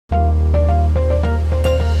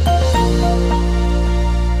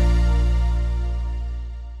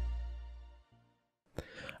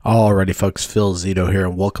Alrighty folks, Phil Zito here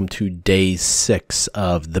and welcome to day 6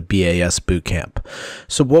 of the BAS Bootcamp.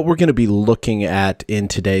 So what we're going to be looking at in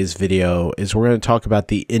today's video is we're going to talk about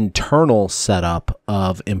the internal setup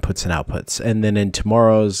of inputs and outputs. And then in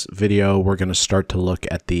tomorrow's video, we're going to start to look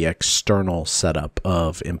at the external setup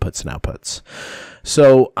of inputs and outputs.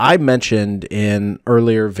 So I mentioned in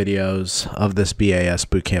earlier videos of this BAS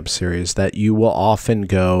Bootcamp series that you will often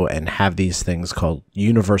go and have these things called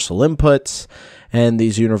universal inputs. And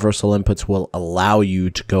these universal inputs will allow you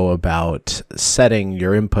to go about setting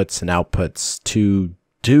your inputs and outputs to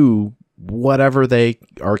do whatever they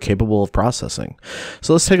are capable of processing.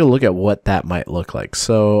 So let's take a look at what that might look like.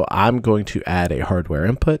 So I'm going to add a hardware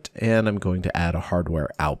input and I'm going to add a hardware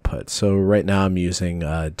output. So right now I'm using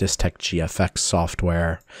Distech GFX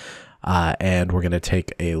software. And we're going to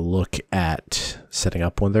take a look at setting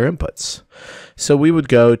up one of their inputs. So we would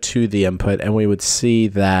go to the input and we would see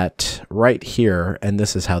that right here, and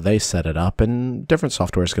this is how they set it up, and different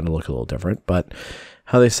software is going to look a little different, but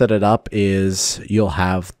how they set it up is you'll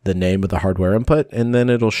have the name of the hardware input and then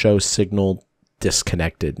it'll show signal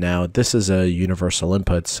disconnected. Now this is a universal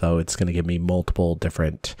input, so it's going to give me multiple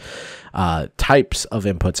different types of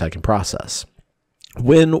inputs I can process.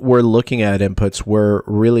 When we're looking at inputs, we're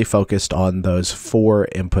really focused on those 4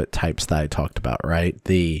 input types that I talked about, right?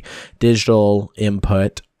 The digital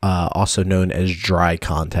input, also known as dry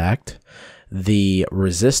contact, the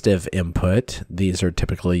resistive input, these are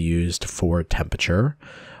typically used for temperature,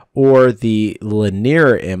 or the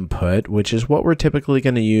linear input, which is what we're typically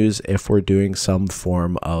going to use if we're doing some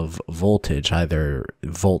form of voltage, either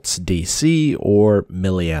volts DC or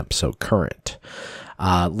milliamps, so current.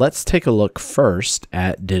 Let's take a look first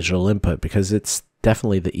at digital input because it's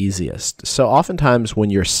definitely the easiest. So oftentimes when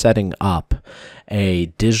you're setting up a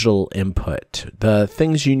digital input, the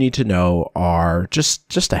things you need to know are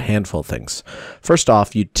just a handful of things. First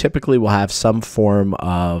off, you typically will have some form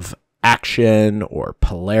of action or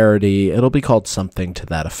polarity. It'll be called something to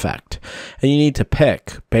that effect. And you need to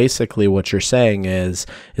pick. Basically what you're saying is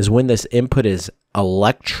when this input is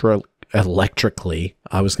electrically,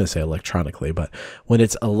 I was going to say electronically, but when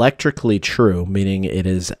it's electrically true, meaning it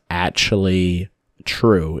is actually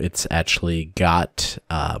true, it's actually got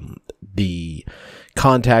the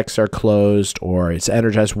contacts are closed or it's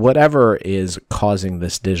energized, whatever is causing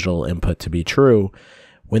this digital input to be true.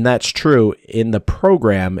 When that's true, in the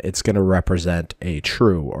program, it's going to represent a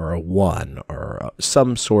true or a 1 or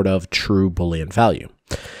some sort of true Boolean value.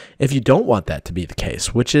 If you don't want that to be the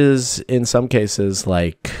case, which is in some cases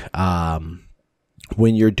like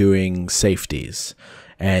when you're doing safeties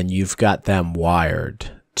and you've got them wired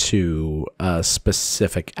to a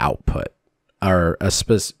specific output or a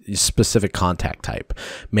specific contact type,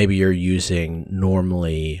 maybe you're using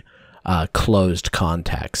normally closed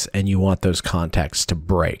contacts and you want those contacts to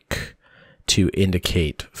break to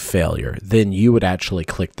indicate failure, then you would actually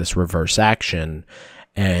click this reverse action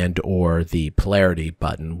and or the polarity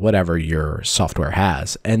button, whatever your software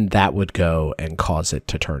has, and that would go and cause it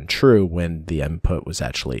to turn true when the input was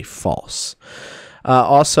actually false.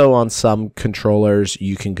 Also on some controllers,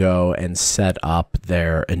 you can go and set up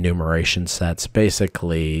their enumeration sets.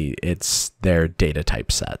 Basically, it's their data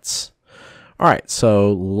type sets. All right,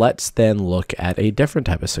 so let's then look at a different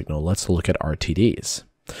type of signal. Let's look at RTDs.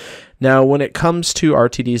 Now, when it comes to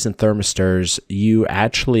RTDs and thermistors, you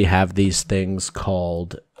actually have these things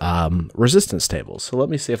called resistance tables. So let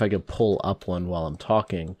me see if I can pull up one while I'm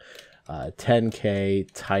talking. 10K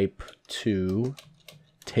type 2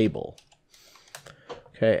 table.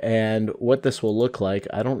 Okay, and what this will look like,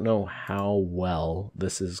 I don't know how well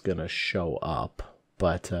this is going to show up,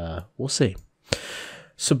 but we'll see.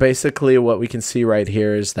 So basically what we can see right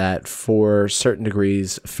here is that for certain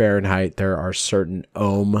degrees Fahrenheit, there are certain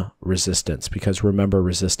ohm resistance, because remember,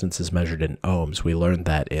 resistance is measured in ohms. We learned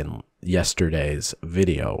that in yesterday's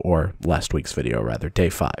video, or last week's video rather,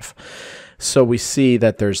 day 5. So we see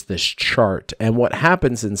that there's this chart, and what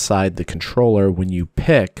happens inside the controller when you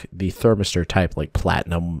pick the thermistor type like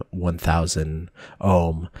platinum 1000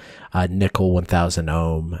 ohm, nickel 1000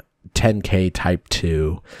 ohm, 10K type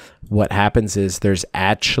 2, what happens is there's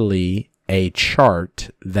actually a chart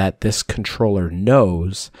that this controller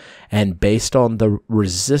knows, and based on the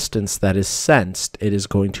resistance that is sensed, it is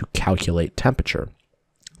going to calculate temperature.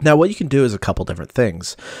 Now, what you can do is a couple different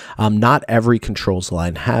things. Not every controls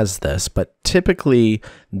line has this, but typically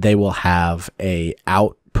they will have a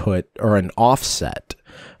output or an offset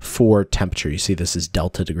for temperature. You see this is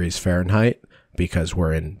delta degrees Fahrenheit because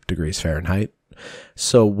we're in degrees Fahrenheit.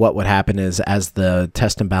 So what would happen is as the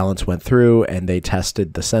test and balance went through and they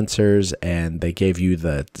tested the sensors and they gave you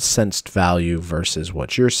the sensed value versus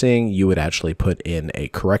what you're seeing, you would actually put in a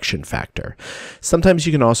correction factor. Sometimes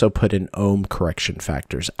you can also put in ohm correction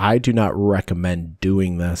factors. I do not recommend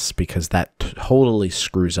doing this because that totally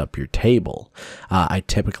screws up your table. I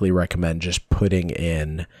typically recommend just putting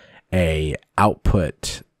in a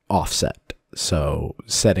output offset. So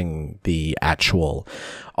setting the actual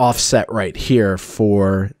offset right here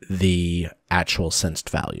for the actual sensed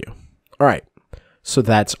value. All right. So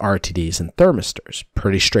that's RTDs and thermistors.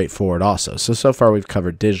 Pretty straightforward also. So far we've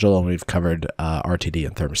covered digital and we've covered RTD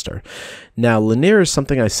and thermistor. Now linear is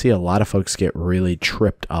something I see a lot of folks get really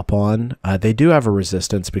tripped up on. They do have a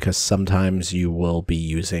resistance because sometimes you will be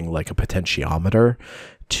using like a potentiometer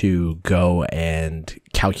to go and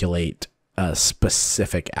calculate a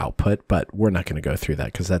specific output, but we're not going to go through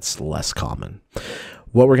that because that's less common.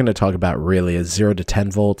 What we're going to talk about really is 0 to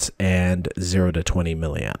 10 volts and 0 to 20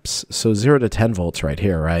 milliamps. So 0 to 10 volts right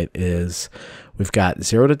here, right, is we've got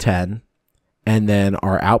 0 to 10, and then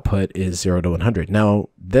our output is 0 to 100. Now,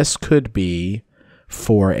 this could be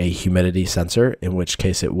for a humidity sensor, in which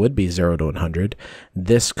case it would be 0 to 100.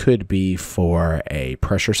 This could be for a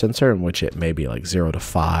pressure sensor, in which it may be like 0 to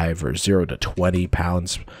 5 or 0 to 20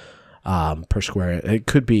 pounds per square. It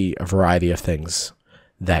could be a variety of things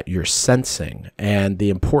that you're sensing. And the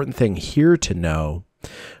important thing here to know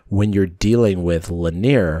when you're dealing with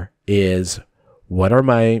linear is what are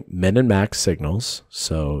my min and max signals?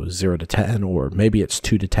 So 0 to 10, or maybe it's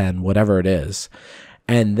 2 to 10, whatever it is.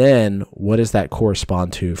 And then what does that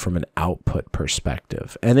correspond to from an output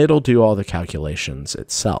perspective? And it'll do all the calculations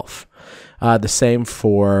itself. The same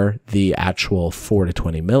for the actual 4 to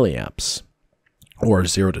 20 milliamps. Or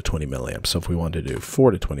 0 to 20 milliamps. So if we wanted to do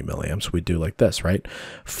 4 to 20 milliamps, we'd do like this, right?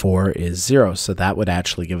 4 is 0. So that would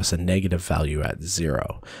actually give us a negative value at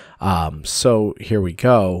 0. So here we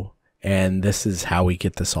go. And this is how we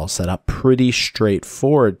get this all set up. Pretty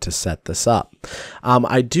straightforward to set this up.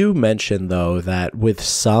 I do mention, though, that with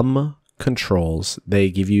some controls,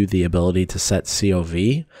 they give you the ability to set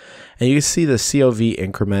COV. And you can see the COV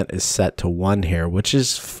increment is set to 1 here, which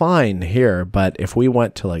is fine here. But if we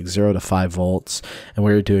went to like 0 to 5 volts and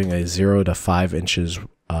we were doing a 0 to 5 inches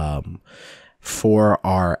for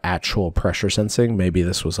our actual pressure sensing, maybe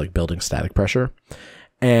this was like building static pressure,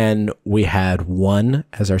 and we had 1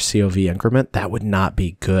 as our COV increment, that would not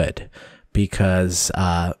be good because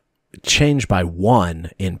change by 1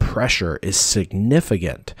 in pressure is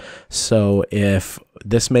significant. So if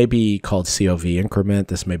this may be called COV increment,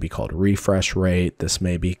 this may be called refresh rate, this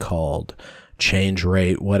may be called change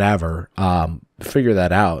rate, whatever, figure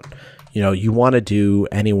that out. You know, you want to do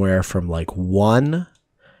anywhere from like 1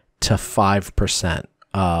 to 5%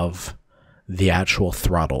 of the actual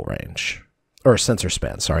throttle range. Or sensor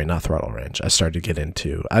span, sorry, not throttle range. I started to get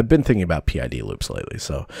into, I've been thinking about PID loops lately.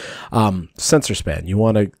 So sensor span,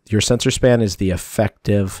 your sensor span is the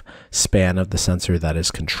effective span of the sensor that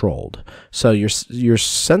is controlled. So your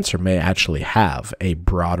sensor may actually have a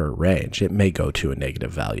broader range. It may go to a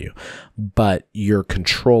negative value, but your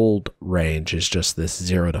controlled range is just this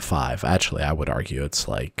 0 to 5. Actually, I would argue it's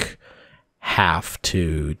like half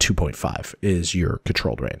to 2.5 is your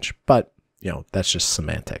controlled range, but you know, that's just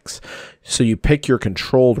semantics. So you pick your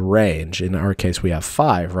controlled range. In our case, we have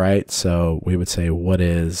 5, right? So we would say, what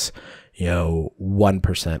is,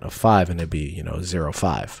 1% of 5? And it'd be,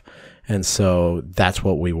 0.5. And so that's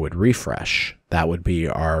what we would refresh. That would be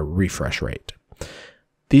our refresh rate.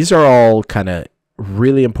 These are all kind of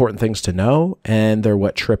really important things to know, and they're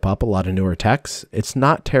what trip up a lot of newer techs. It's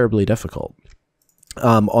not terribly difficult.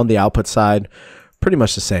 On the output side, pretty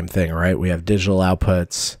much the same thing, right? We have digital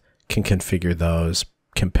outputs, can configure those,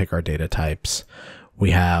 can pick our data types.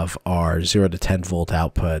 We have our 0 to 10 volt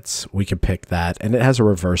outputs. We can pick that, and it has a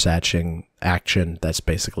reverse action that's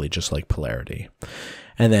basically just like polarity.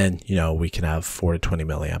 And then, we can have 4 to 20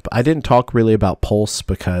 milliamp. I didn't talk really about pulse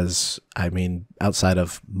because, outside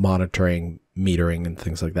of monitoring, metering, and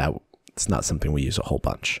things like that, it's not something we use a whole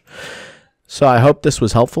bunch. So I hope this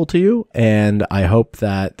was helpful to you, and I hope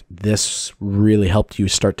that this really helped you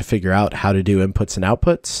start to figure out how to do inputs and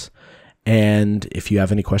outputs. And if you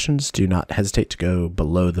have any questions, do not hesitate to go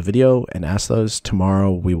below the video and ask those.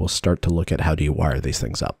 Tomorrow we will start to look at how do you wire these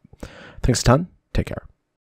things up. Thanks a ton. Take care.